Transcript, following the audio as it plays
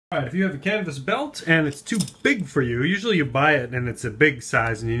Alright, if you have a canvas belt and it's too big for you, usually you buy it and it's a big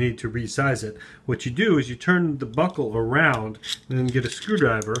size and you need to resize it. What you do is you turn the buckle around and then get a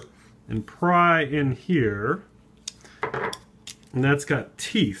screwdriver and pry in here. And that's got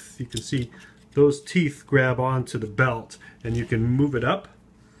teeth. You can see those teeth grab onto the belt and you can move it up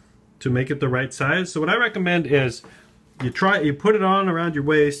to make it the right size. So what I recommend is you put it on around your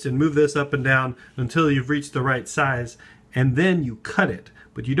waist and move this up and down until you've reached the right size, and then you cut it.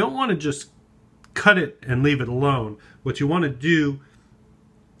 But you don't want to just cut it and leave it alone. What you want to do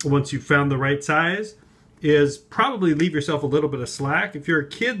once you've found the right size is probably leave yourself a little bit of slack. If you're a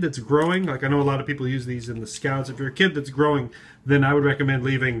kid that's growing, like I know a lot of people use these in the Scouts, if you're a kid that's growing, then I would recommend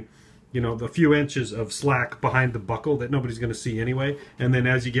leaving, you know, the few inches of slack behind the buckle that nobody's going to see anyway. And then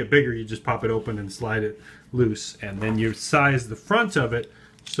as you get bigger, you just pop it open and slide it loose. And then you size the front of it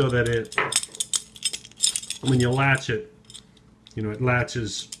so that it, when you latch it, you know, it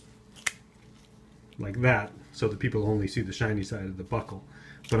latches like that so that people only see the shiny side of the buckle.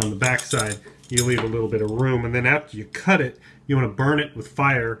 But on the back side, you leave a little bit of room, and then after you cut it, you want to burn it with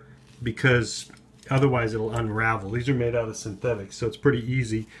fire because otherwise it'll unravel. These are made out of synthetics, so it's pretty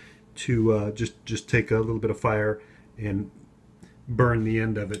easy to just take a little bit of fire and burn the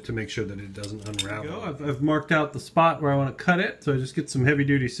end of it to make sure that it doesn't unravel. I've marked out the spot where I want to cut it, so I just get some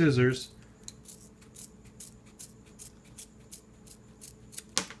heavy-duty scissors.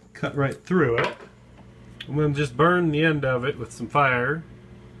 Cut right through it. I'm going to just burn the end of it with some fire.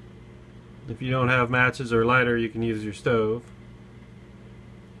 If you don't have matches or lighter, you can use your stove.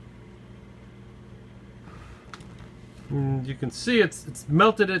 And you can see it's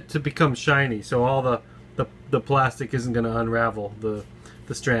melted it to become shiny, so all the plastic isn't going to unravel the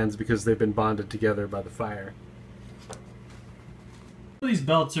strands because they've been bonded together by the fire. These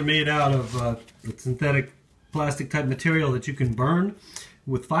belts are made out of synthetic plastic type material that you can burn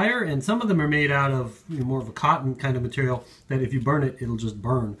with fire, and some of them are made out of, you know, more of a cotton kind of material that if you burn it, it'll just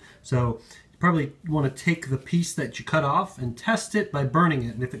burn. So you probably want to take the piece that you cut off and test it by burning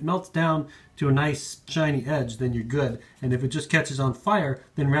it, and if it melts down to a nice shiny edge, then you're good. And if it just catches on fire,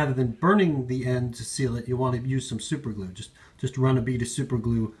 then rather than burning the end to seal it, you want to use some super glue. Just run a bead of super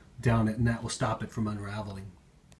glue down it, and that will stop it from unraveling.